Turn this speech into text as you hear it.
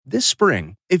This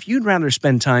spring, if you'd rather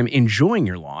spend time enjoying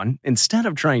your lawn instead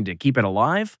of trying to keep it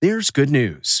alive, there's good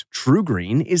news.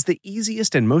 TruGreen is the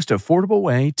easiest and most affordable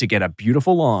way to get a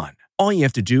beautiful lawn. All you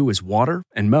have to do is water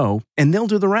and mow, and they'll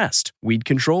do the rest. Weed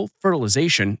control,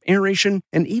 fertilization, aeration,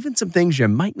 and even some things you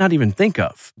might not even think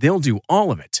of. They'll do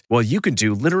all of it, while you can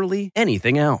do literally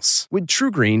anything else. With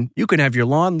TruGreen, you can have your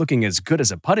lawn looking as good as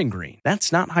a putting green.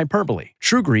 That's not hyperbole.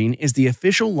 TruGreen is the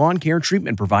official lawn care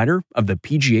treatment provider of the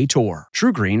PGA Tour.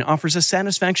 TruGreen offers a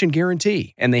satisfaction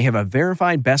guarantee, and they have a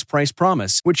verified best price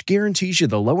promise, which guarantees you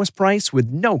the lowest price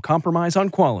with no compromise on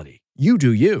quality. You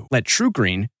do you. Let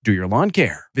TruGreen do your lawn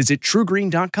care. Visit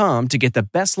TruGreen.com to get the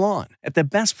best lawn at the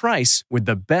best price with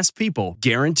the best people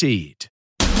guaranteed.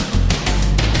 The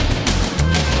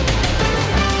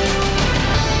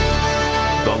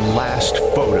last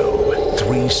photo.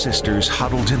 3 sisters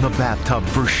huddled in the bathtub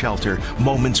for shelter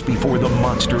moments before the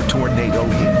monster tornado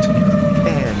hit.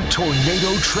 And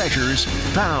tornado treasures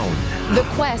found. The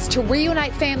quest to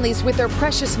reunite families with their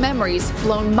precious memories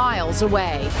blown miles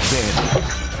away. Then,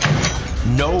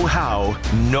 no how,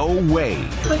 no way.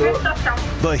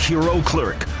 The hero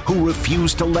clerk who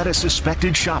refused to let a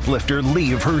suspected shoplifter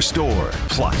leave her store.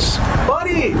 Plus,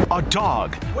 buddy, a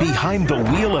dog behind the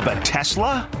wheel of a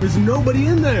Tesla? There's nobody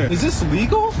in there. Is this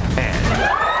legal?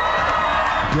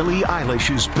 And Billie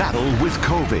Eilish's battle with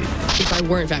COVID. If I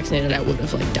weren't vaccinated, I would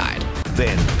have died.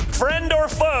 Then, friend or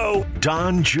foe,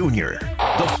 Don Jr.,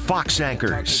 the Fox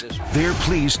anchors. Their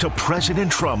pleas to President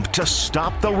Trump to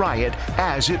stop the riot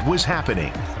as it was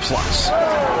happening. Plus,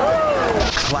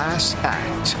 Class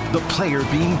Act, the player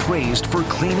being praised for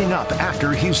cleaning up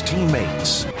after his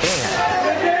teammates.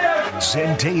 And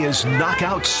Zendaya's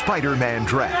knockout Spider-Man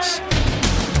dress.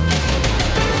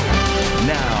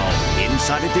 Now,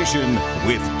 Inside Edition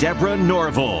with Deborah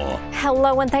Norville.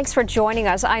 Hello, and thanks for joining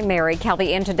us. I'm Mary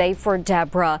Kelly, in today for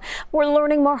Deborah. We're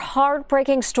learning more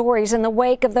heartbreaking stories in the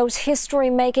wake of those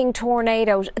history-making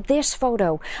tornadoes. This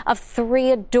photo of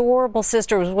 3 adorable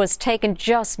sisters was taken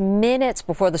just minutes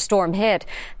before the storm hit.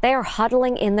 They are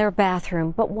huddling in their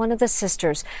bathroom, but one of the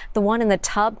sisters, the one in the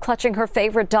tub clutching her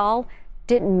favorite doll,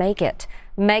 didn't make it.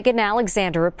 Megan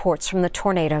Alexander reports from the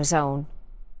tornado zone.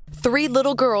 3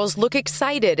 little girls look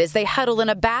excited as they huddle in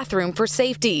a bathroom for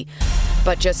safety.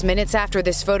 But just minutes after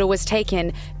this photo was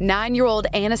taken, 9-year-old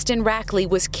Aniston Rackley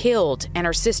was killed and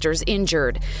her sisters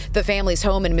injured. The family's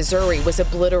home in Missouri was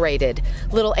obliterated.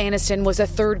 Little Aniston was a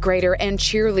 3rd grader and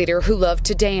cheerleader who loved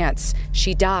to dance.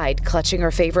 She died clutching her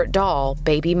favorite doll,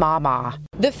 Baby Mama.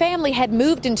 The family had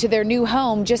moved into their new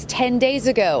home just 10 days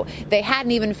ago. They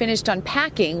hadn't even finished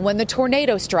unpacking when the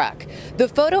tornado struck. The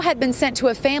photo had been sent to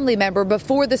a family member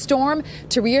before the storm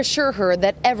to reassure her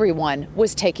that everyone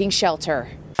was taking shelter.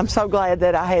 I'm so glad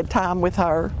that I had time with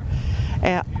her,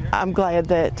 and I'm glad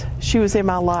that she was in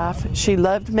my life. She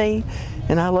loved me,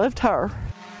 and I loved her.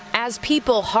 As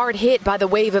people hard hit by the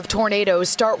wave of tornadoes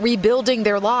start rebuilding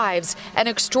their lives, an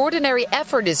extraordinary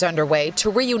effort is underway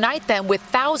to reunite them with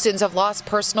thousands of lost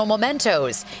personal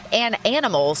mementos and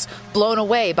animals blown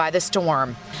away by the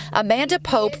storm. Amanda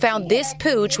Pope found this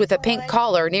pooch with a pink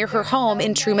collar near her home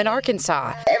in Truman,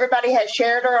 Arkansas. Everybody has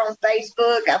shared her on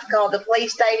Facebook. I've called the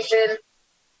police station.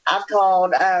 I've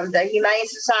called the Humane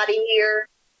Society here,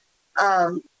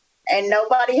 and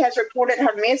nobody has reported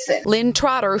her missing. Lynn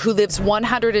Trotter, who lives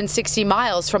 160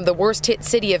 miles from the worst-hit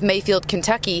city of Mayfield,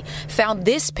 Kentucky, found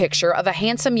this picture of a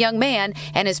handsome young man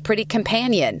and his pretty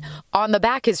companion. On the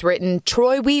back is written,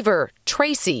 Troy Weaver,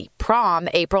 Tracy, prom,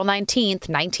 April 19th,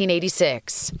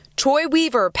 1986. Troy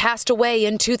Weaver passed away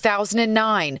in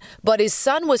 2009, but his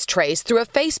son was traced through a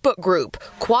Facebook group,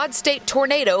 Quad State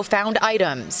Tornado Found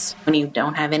Items. When you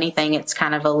don't have anything, it's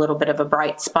kind of a little bit of a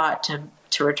bright spot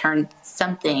to return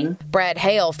something. Brad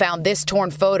Hale found this torn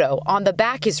photo. On the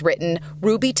back is written,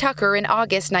 Ruby Tucker in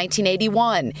August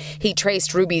 1981. He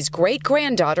traced Ruby's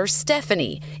great-granddaughter,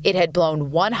 Stephanie. It had blown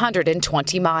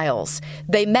 120 miles.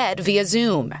 They met via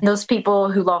Zoom. Those people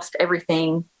who lost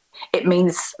everything, it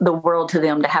means the world to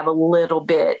them to have a little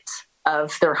bit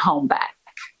of their home back.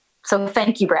 So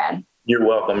thank you, Brad. You're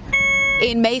welcome.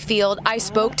 In Mayfield, I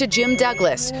spoke to Jim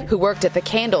Douglas, who worked at the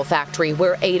candle factory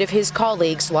where 8 of his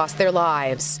colleagues lost their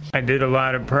lives. I did a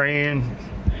lot of praying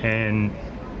and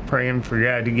praying for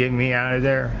God to get me out of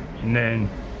there. And then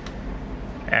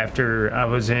after I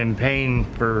was in pain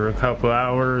for a couple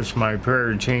hours, my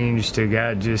prayer changed to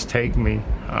God, just take me.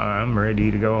 I'm ready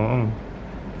to go home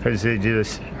because it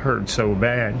just hurt so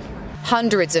bad.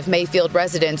 Hundreds of Mayfield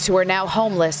residents who are now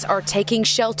homeless are taking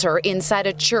shelter inside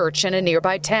a church in a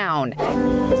nearby town.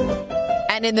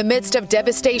 And in the midst of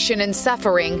devastation and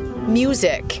suffering,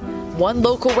 music. One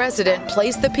local resident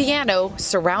plays the piano,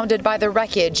 surrounded by the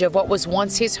wreckage of what was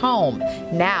once his home,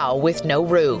 now with no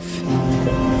roof.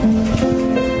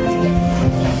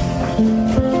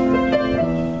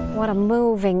 What a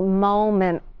moving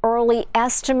moment. Early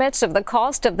estimates of the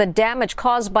cost of the damage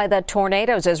caused by the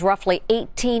tornadoes is roughly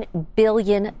 $18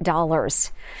 billion.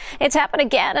 It's happened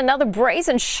again. Another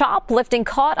brazen shoplifting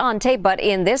caught on tape. But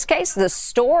in this case, the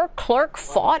store clerk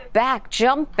fought back,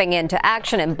 jumping into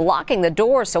action and blocking the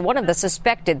door so one of the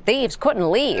suspected thieves couldn't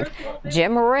leave.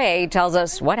 Jim Ray tells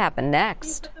us what happened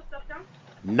next.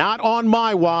 Not on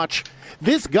my watch.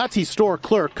 This gutsy store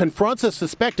clerk confronts a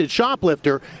suspected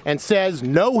shoplifter and says,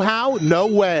 no how, no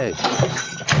way.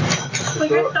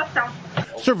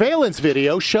 Surveillance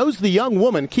video shows the young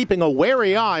woman keeping a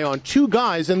wary eye on two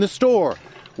guys in the store.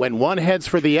 When one heads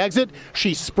for the exit,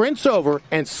 she sprints over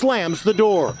and slams the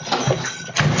door.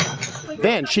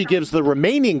 Then she gives the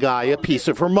remaining guy a piece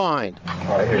of her mind.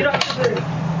 You don't have to do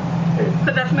this,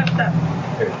 because that's messed up.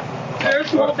 You're a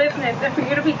small business, and for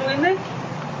you to be doing this,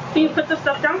 can you put the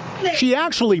stuff down? She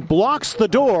actually blocks the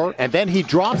door, and then he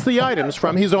drops the items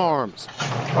from his arms.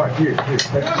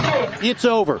 It's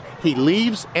over. He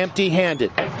leaves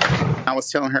empty-handed. I was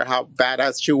telling her how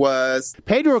badass she was.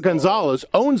 Pedro Gonzalez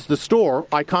owns the store,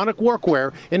 Iconic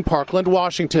Workwear, in Parkland,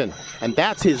 Washington. And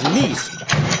that's his niece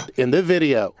in the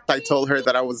video. I told her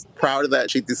that I was proud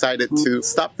that she decided to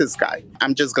stop this guy.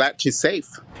 I'm just glad she's safe.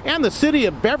 And the city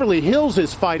of Beverly Hills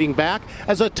is fighting back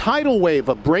as a tidal wave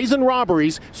of brazen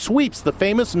robberies sweeps the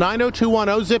famous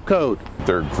 90210 zip code.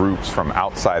 There are groups from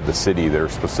outside the city that are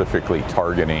specifically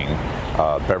targeting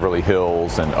Beverly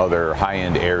Hills and other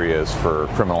high-end areas for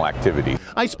criminal activity.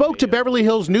 I spoke to Beverly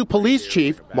Hills' new police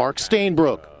chief, Mark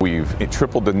Stainbrook. We've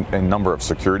tripled the number of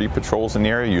security patrols in the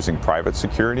area using private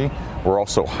security. We're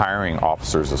also hiring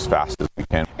officers as fast as we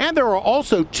can. And there are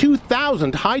also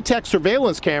 2,000 high-tech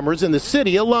surveillance cameras in the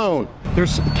city alone.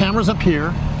 There's cameras up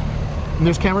here, and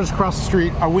there's cameras across the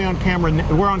street. Are we on camera?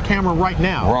 We're on camera right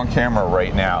now. We're on camera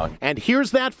right now. And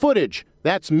here's that footage.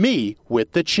 That's me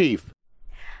with the chief.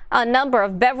 A number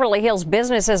of Beverly Hills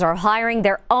businesses are hiring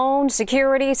their own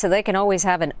security so they can always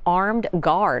have an armed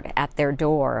guard at their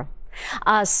door.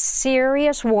 A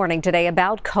serious warning today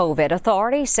about COVID.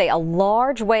 Authorities say a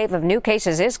large wave of new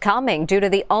cases is coming due to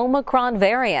the Omicron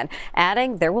variant,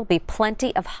 adding there will be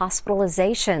plenty of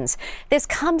hospitalizations. This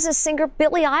comes as singer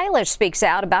Billie Eilish speaks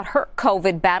out about her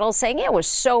COVID battle, saying it was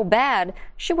so bad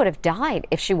she would have died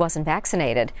if she wasn't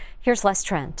vaccinated. Here's Les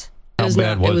Trent. It was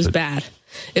bad.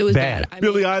 It was bad.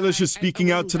 Billie Eilish is speaking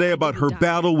out today about her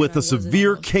battle with a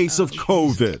severe case of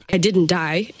COVID. I didn't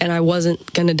die, and I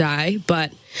wasn't going to die,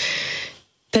 but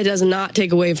that does not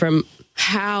take away from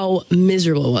how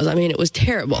miserable it was. I mean, it was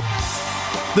terrible.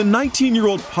 The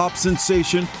 19-year-old pop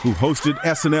sensation who hosted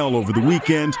SNL over the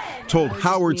weekend told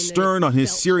Howard Stern on his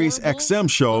Sirius XM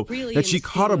show that she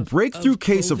caught a breakthrough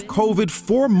case of COVID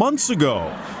 4 months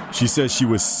ago. She says she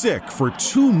was sick for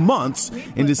 2 months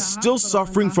and is still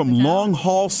suffering from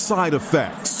long-haul side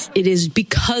effects. It is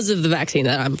because of the vaccine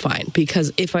that I'm fine,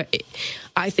 because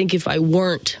I think if I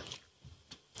weren't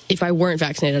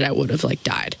vaccinated, I would have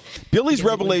died. Billie's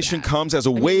revelation comes as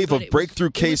a wave of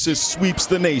breakthrough cases sweeps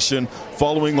the nation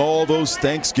following all those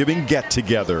Thanksgiving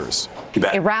get-togethers.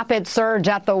 A rapid surge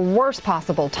at the worst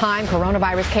possible time.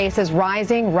 Coronavirus cases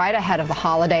rising right ahead of the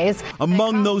holidays.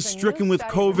 Among those stricken with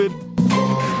COVID,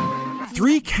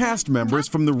 3 cast members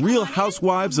from The Real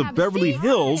Housewives of Beverly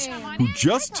Hills who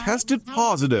just tested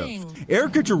positive.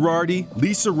 Erica Girardi,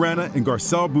 Lisa Rinna, and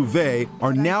Garcelle Bouvet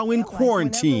are now in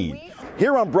quarantine.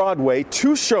 Here on Broadway,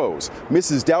 2 shows,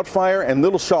 Mrs. Doubtfire and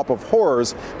Little Shop of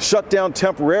Horrors, shut down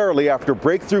temporarily after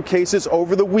breakthrough cases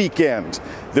over the weekend.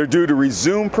 They're due to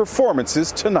resume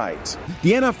performances tonight.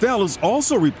 The NFL is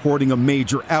also reporting a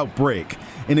major outbreak.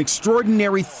 An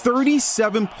extraordinary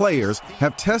 37 players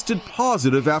have tested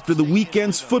positive after the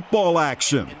weekend's football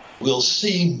action. We'll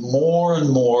see more and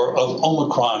more of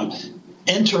Omicron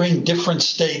entering different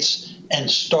states and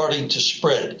starting to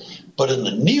spread. But in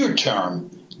the near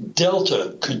term,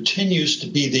 Delta continues to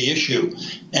be the issue.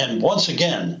 And once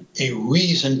again, a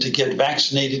reason to get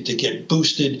vaccinated, to get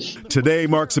boosted. Today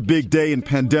marks a big day in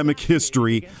pandemic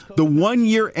history, the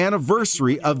 1-year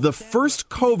anniversary of the first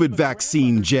COVID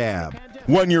vaccine jab.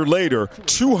 1 year later,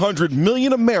 200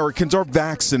 million Americans are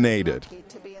vaccinated.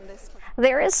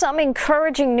 There is some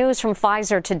encouraging news from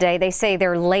Pfizer today. They say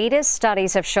their latest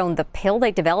studies have shown the pill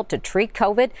they developed to treat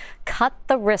COVID cut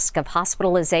the risk of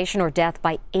hospitalization or death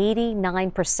by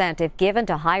 89% if given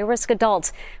to high-risk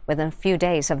adults within a few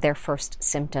days of their first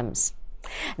symptoms.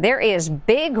 There is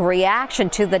big reaction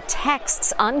to the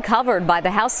texts uncovered by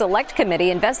the House Select Committee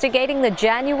investigating the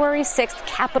January 6th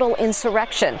Capitol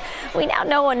insurrection. We now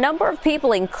know a number of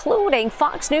people, including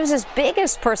Fox News'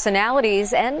 biggest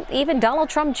personalities and even Donald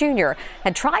Trump Jr.,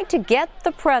 had tried to get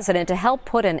the president to help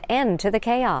put an end to the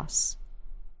chaos.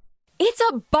 It's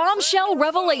a bombshell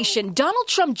revelation. Donald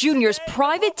Trump Jr.'s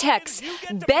private texts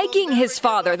begging his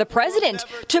father, the president,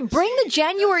 to bring the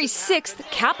January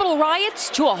 6th Capitol riots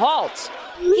to a halt.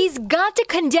 He's got to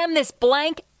condemn this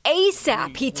blank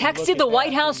ASAP, he texted the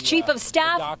White House Chief of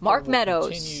Staff, Mark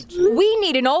Meadows. We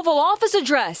need an Oval Office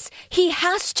address. He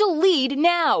has to lead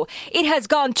now. It has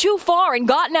gone too far and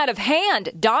gotten out of hand,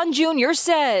 Don Jr.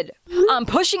 said. I'm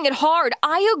pushing it hard.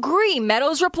 I agree,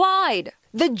 Meadows replied.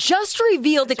 The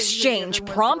just-revealed exchange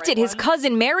prompted his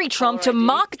cousin Mary Trump to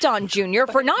mock Don Jr.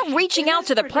 for not reaching out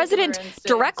to the president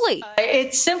directly.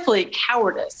 It's simply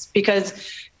cowardice because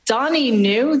Donnie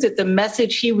knew that the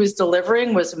message he was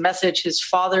delivering was a message his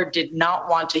father did not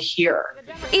want to hear.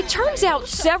 It turns out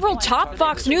several top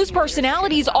Fox News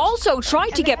personalities also tried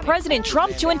to get President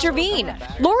Trump to intervene.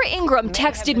 Laura Ingraham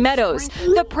texted Meadows,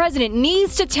 "The president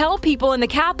needs to tell people in the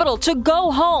Capitol to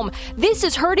go home. This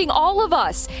is hurting all of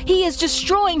us. He is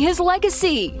destroying his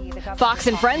legacy." Fox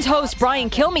and Friends host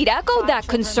Brian Kilmeade echoed that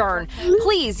concern.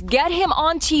 "Please get him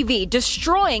on TV,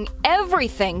 destroying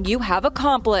everything you have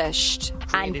accomplished."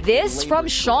 And this from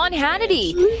Sean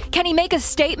Hannity. Can he make a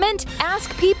statement?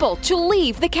 Ask people to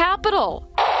leave the Capitol.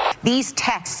 These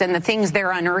texts and the things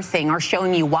they're unearthing are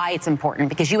showing you why it's important,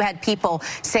 because you had people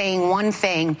saying one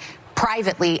thing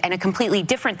privately and a completely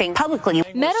different thing publicly.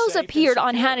 Meadows appeared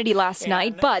on Hannity last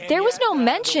night, but there was no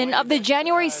mention of the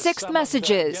January 6th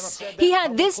messages. He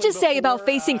had this to say about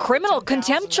facing criminal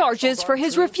contempt charges for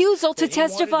his refusal to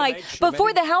testify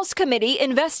before the House committee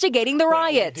investigating the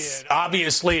riots.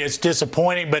 Obviously, it's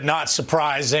disappointing, but not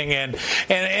surprising. And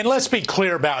let's be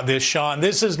clear about this, Sean.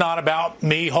 This is not about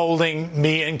me holding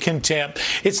me in contempt.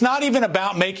 It's not even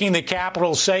about making the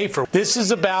Capitol safer. This is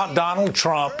about Donald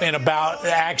Trump and about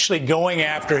actually going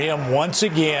after him once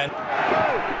again.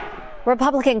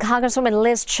 Republican Congresswoman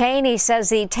Liz Cheney says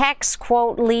the texts,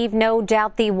 quote, leave no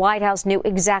doubt the White House knew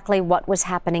exactly what was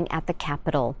happening at the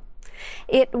Capitol.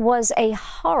 It was a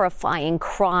horrifying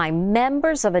crime.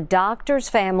 Members of a doctor's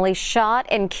family shot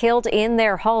and killed in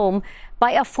their home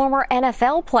by a former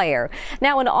NFL player.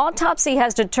 Now, an autopsy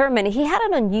has determined he had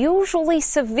an unusually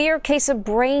severe case of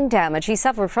brain damage he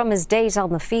suffered from his days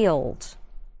on the field.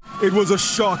 It was a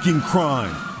shocking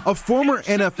crime. A former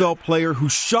NFL player who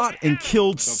shot and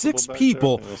killed 6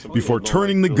 people before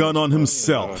turning the gun on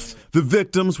himself. The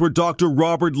victims were Dr.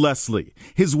 Robert Leslie,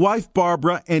 his wife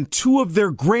Barbara, and 2 of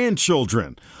their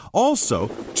grandchildren.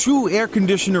 Also, 2 air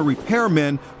conditioner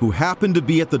repairmen who happened to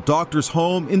be at the doctor's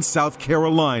home in South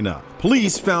Carolina.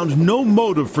 Police found no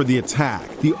motive for the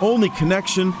attack. The only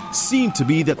connection seemed to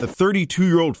be that the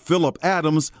 32-year-old Philip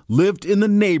Adams lived in the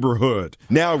neighborhood.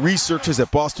 Now, researchers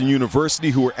at Boston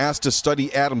University who were asked to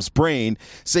study Adams' brain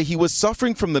say he was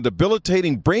suffering from the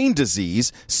debilitating brain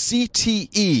disease,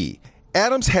 CTE.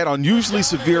 Adams had unusually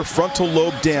severe frontal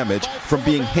lobe damage from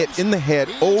being hit in the head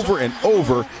over and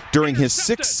over during his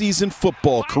 6-season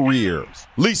football career.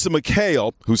 Lisa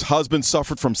McHale, whose husband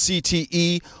suffered from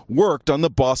CTE, worked on the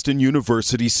Boston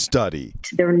University study.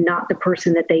 They're not the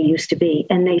person that they used to be,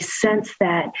 and they sense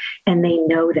that, and they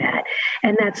know that.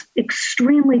 And that's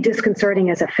extremely disconcerting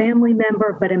as a family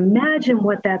member, but imagine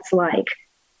what that's like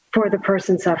for the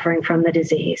person suffering from the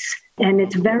disease. And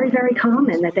it's very, very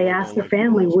common that they ask the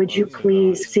family, would you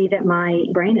please see that my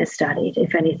brain is studied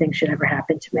if anything should ever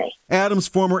happen to me? Adams'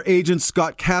 former agent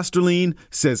Scott Casterline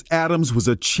says Adams was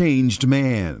a changed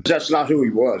man. That's not who he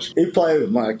was. He played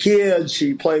with my kids.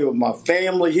 He played with my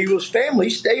family. He was family.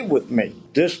 He stayed with me.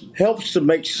 This helps to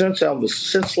make sense out of a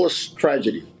senseless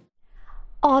tragedy.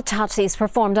 Autopsies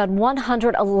performed on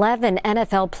 111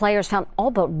 NFL players found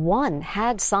all but one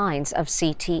had signs of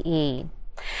CTE.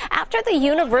 After the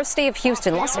University of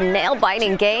Houston lost a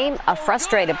nail-biting game, a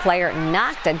frustrated player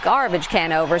knocked a garbage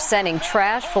can over, sending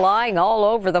trash flying all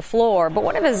over the floor. But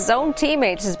one of his own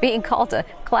teammates is being called a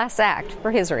class act for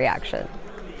his reaction.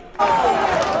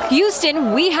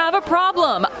 Houston, we have a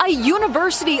problem. A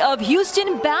University of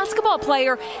Houston basketball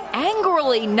player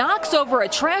angrily knocks over a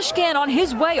trash can on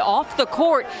his way off the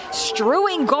court,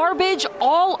 strewing garbage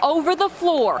all over the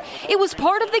floor. It was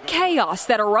part of the chaos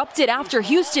that erupted after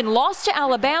Houston lost to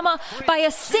Alabama by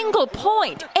a single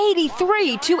point,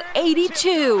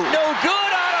 83-82. No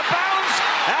good, out of bounds.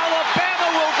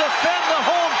 Alabama will defend the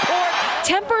home court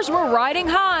Tempers were riding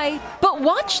high, but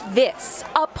watch this.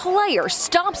 A player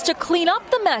stops to clean up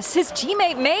the mess his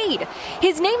teammate made.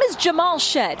 His name is Jamal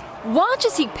Shed. Watch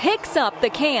as he picks up the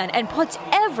can and puts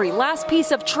every last piece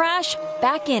of trash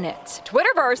back in it.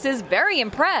 Twitterverse is very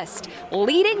impressed.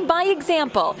 Leading by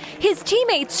example, his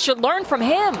teammates should learn from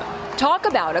him. Talk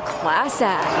about a class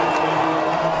act.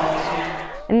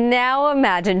 Now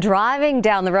imagine driving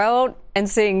down the road and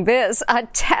seeing this, a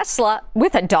Tesla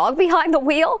with a dog behind the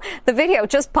wheel. The video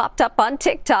just popped up on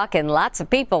TikTok and lots of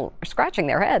people are scratching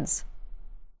their heads.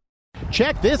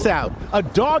 Check this out, a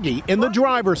doggy in the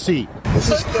driver's seat. This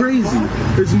is crazy.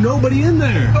 There's nobody in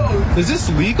there. Is this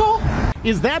legal?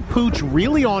 Is that pooch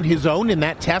really on his own in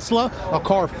that Tesla, a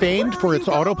car famed for its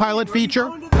autopilot feature?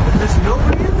 There's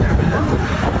nobody in there,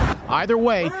 man. Either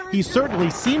way, he certainly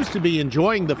seems to be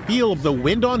enjoying the feel of the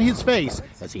wind on his face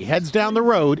as he heads down the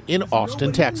road in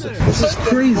Austin, Texas. This is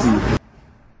crazy.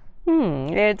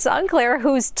 It's unclear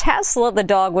whose Tesla the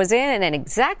dog was in and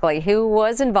exactly who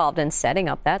was involved in setting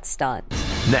up that stunt.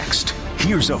 Next,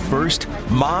 here's a first.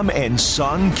 Mom and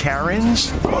son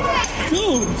Karens.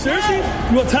 Dude, seriously?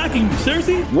 You attacking me?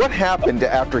 Seriously? What happened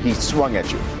after he swung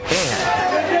at you?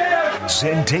 And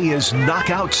Zendaya's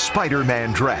knockout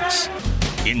Spider-Man dress.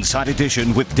 Inside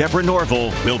Edition with Deborah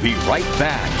Norville. We'll be right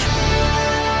back.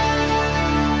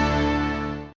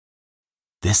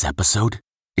 This episode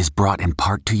is brought in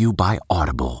part to you by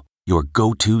Audible, your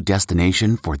go-to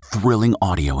destination for thrilling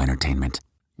audio entertainment.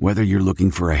 Whether you're looking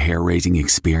for a hair-raising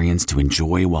experience to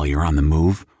enjoy while you're on the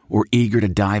move or eager to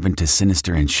dive into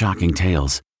sinister and shocking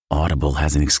tales, Audible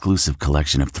has an exclusive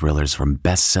collection of thrillers from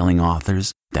best-selling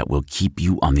authors that will keep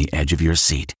you on the edge of your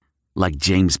seat. Like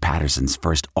James Patterson's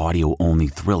first audio-only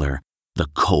thriller, The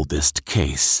Coldest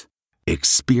Case.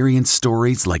 Experience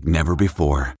stories like never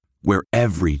before, where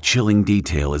every chilling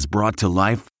detail is brought to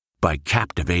life by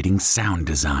captivating sound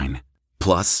design.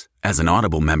 Plus, as an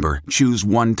Audible member, choose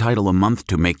one title a month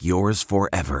to make yours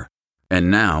forever.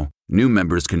 And now, new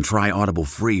members can try Audible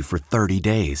free for 30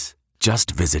 days.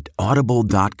 Just visit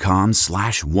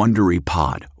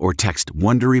audible.com/WonderyPod or text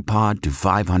WonderyPod to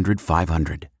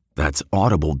 500-500. That's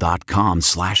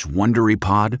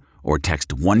audible.com/WonderyPod or text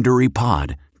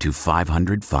WonderyPod to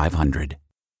 500-500.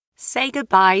 Say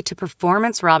goodbye to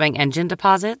performance-robbing engine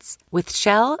deposits with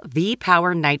Shell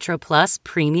V-Power Nitro Plus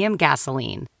Premium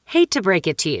Gasoline. Hate to break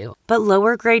it to you, but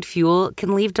lower-grade fuel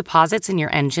can leave deposits in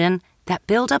your engine that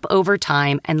build up over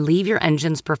time and leave your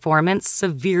engine's performance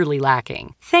severely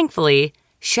lacking. Thankfully,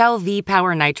 Shell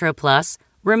V-Power Nitro Plus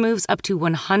removes up to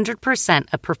 100%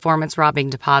 of performance-robbing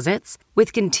deposits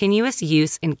with continuous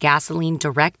use in gasoline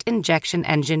direct injection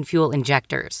engine fuel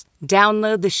injectors.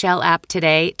 Download the Shell app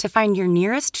today to find your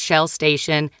nearest Shell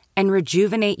station and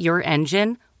rejuvenate your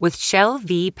engine with Shell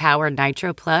V-Power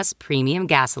Nitro Plus Premium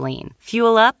Gasoline.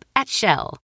 Fuel up at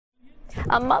Shell.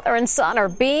 A mother and son are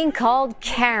being called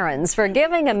Karens for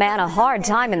giving a man a hard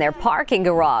time in their parking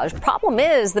garage. Problem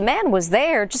is, the man was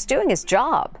there just doing his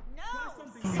job.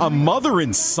 A mother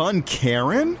and son,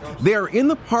 Karen? They are in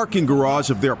the parking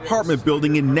garage of their apartment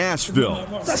building in Nashville.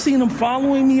 I seen them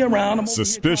following me around.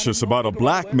 Suspicious about a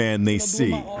black man they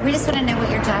see. We just want to know what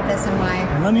your job is and why.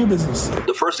 None of your business.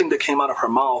 The first thing that came out of her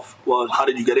mouth was, "How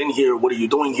did you get in here? What are you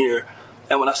doing here?"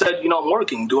 And when I said, I'm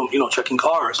working, checking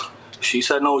cars, she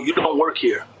said, "No, you don't work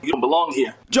here. You don't belong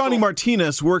here." Johnny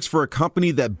Martinez works for a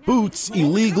company that boots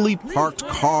illegally parked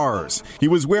cars. He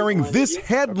was wearing this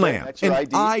headlamp, an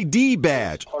ID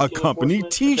badge, a company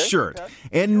t-shirt,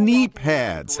 and knee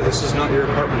pads. This is not your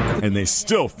apartment. And they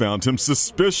still found him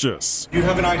suspicious. You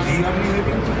have an ID on you,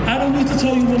 maybe? I don't need to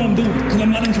tell you what I'm doing because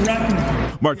I'm not interacting with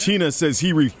you. Martinez says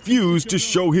he refused to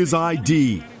show his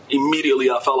ID. Immediately,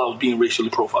 I felt I was being racially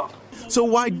profiled. So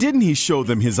why didn't he show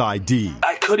them his ID?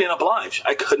 I couldn't oblige.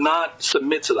 I could not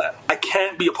submit to that. I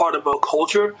can't be a part of a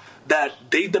culture that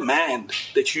they demand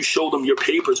that you show them your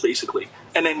papers, basically,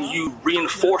 and then you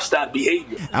reinforce that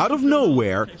behavior. Out of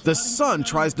nowhere, the son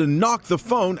tries to knock the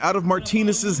phone out of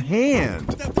Martinez's hand.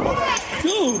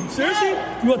 Dude, seriously?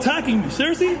 You attacking me?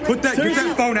 Seriously? Get that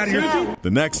phone out of your mouth.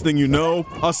 The next thing you know,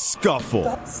 a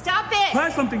scuffle. Stop it!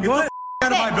 Try something. Go ahead.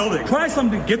 Out of my building. Try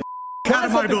something. Get out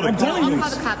of my building. I'm telling you. Call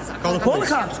the cops. Call the cops.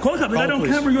 Call the cops. I don't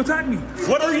care where you attack me.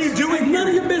 What are you doing? None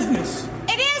of your business.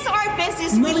 It is our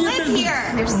business. None We live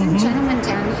here. There's some gentleman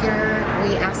down here.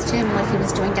 We asked him what he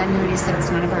was doing down here, and he said it's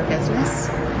none of our business.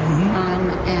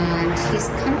 And he's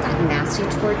kind of gotten nasty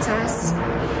towards us.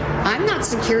 I'm not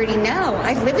security, no.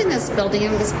 I live in this building,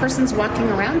 and this person's walking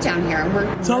around down here. And we're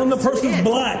tell him the person's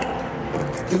black.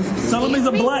 Tell him it's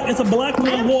a black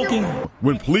man walking.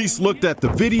 When police looked at the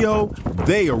video,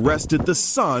 they arrested the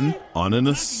son on an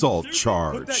assault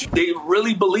charge. They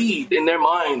really believe in their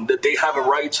mind that they have a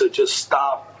right to just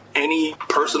stop any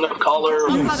person of color.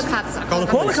 Call the cops. Call the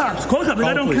cops. Call the cops.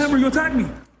 I don't care. You attack me.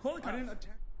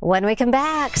 When we come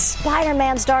back,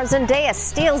 Spider-Man star Zendaya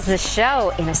steals the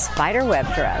show in a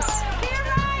spiderweb dress.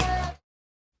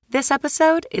 This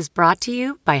episode is brought to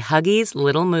you by Huggies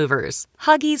Little Movers.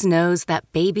 Huggies knows that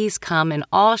babies come in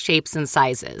all shapes and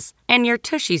sizes, and your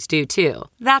tushies do too.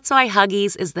 That's why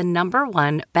Huggies is the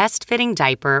 #1 best-fitting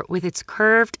diaper with its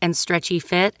curved and stretchy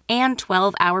fit and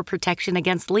 12-hour protection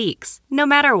against leaks. No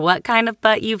matter what kind of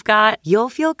butt you've got, you'll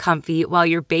feel comfy while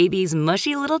your baby's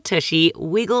mushy little tushy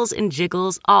wiggles and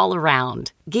jiggles all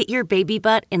around. Get your baby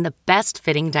butt in the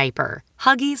best-fitting diaper.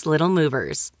 Huggies Little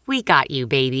Movers. We got you,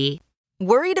 baby.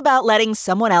 Worried about letting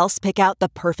someone else pick out the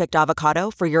perfect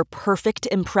avocado for your perfect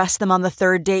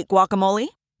impress-them-on-the-third-date guacamole?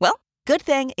 Well, good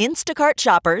thing Instacart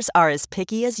shoppers are as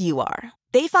picky as you are.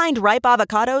 They find ripe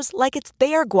avocados like it's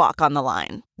their guac on the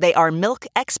line. They are milk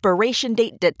expiration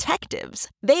date detectives.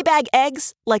 They bag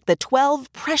eggs like the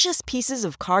 12 precious pieces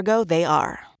of cargo they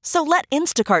are. So let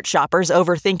Instacart shoppers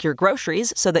overthink your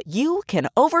groceries so that you can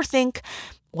overthink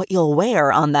what you'll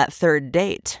wear on that third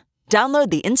date. Download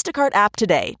the Instacart app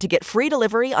today to get free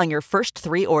delivery on your first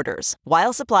 3 orders,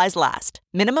 while supplies last.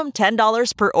 Minimum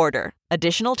 $10 per order.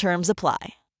 Additional terms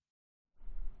apply.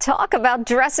 Talk about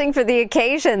dressing for the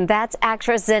occasion. That's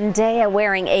actress Zendaya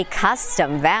wearing a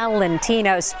custom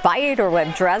Valentino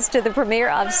spiderweb dress to the premiere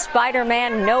of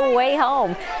Spider-Man No Way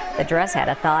Home. The dress had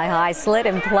a thigh-high slit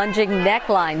and plunging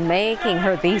neckline, making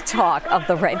her the talk of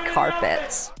the red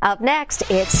carpet. Up next,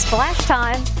 it's splash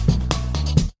time.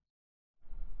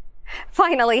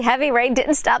 Finally, heavy rain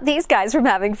didn't stop these guys from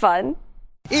having fun.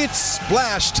 It's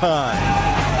splash time.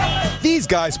 These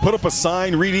guys put up a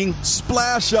sign reading,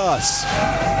 "Splash Us."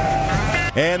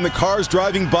 And the cars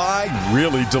driving by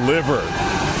really delivered.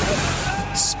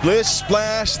 Splish,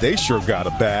 splash, they sure got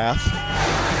a bath.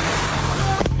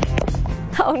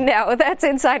 Oh no, that's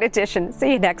Inside Edition.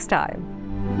 See you next time.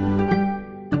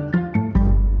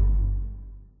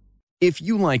 If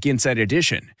you like Inside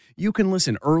Edition, you can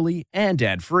listen early and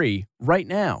ad-free right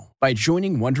now by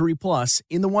joining Wondery Plus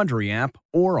in the Wondery app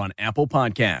or on Apple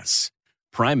Podcasts.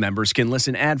 Prime members can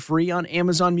listen ad-free on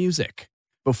Amazon Music.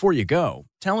 Before you go,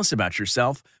 tell us about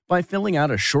yourself by filling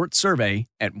out a short survey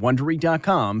at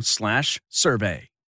Wondery.com/survey.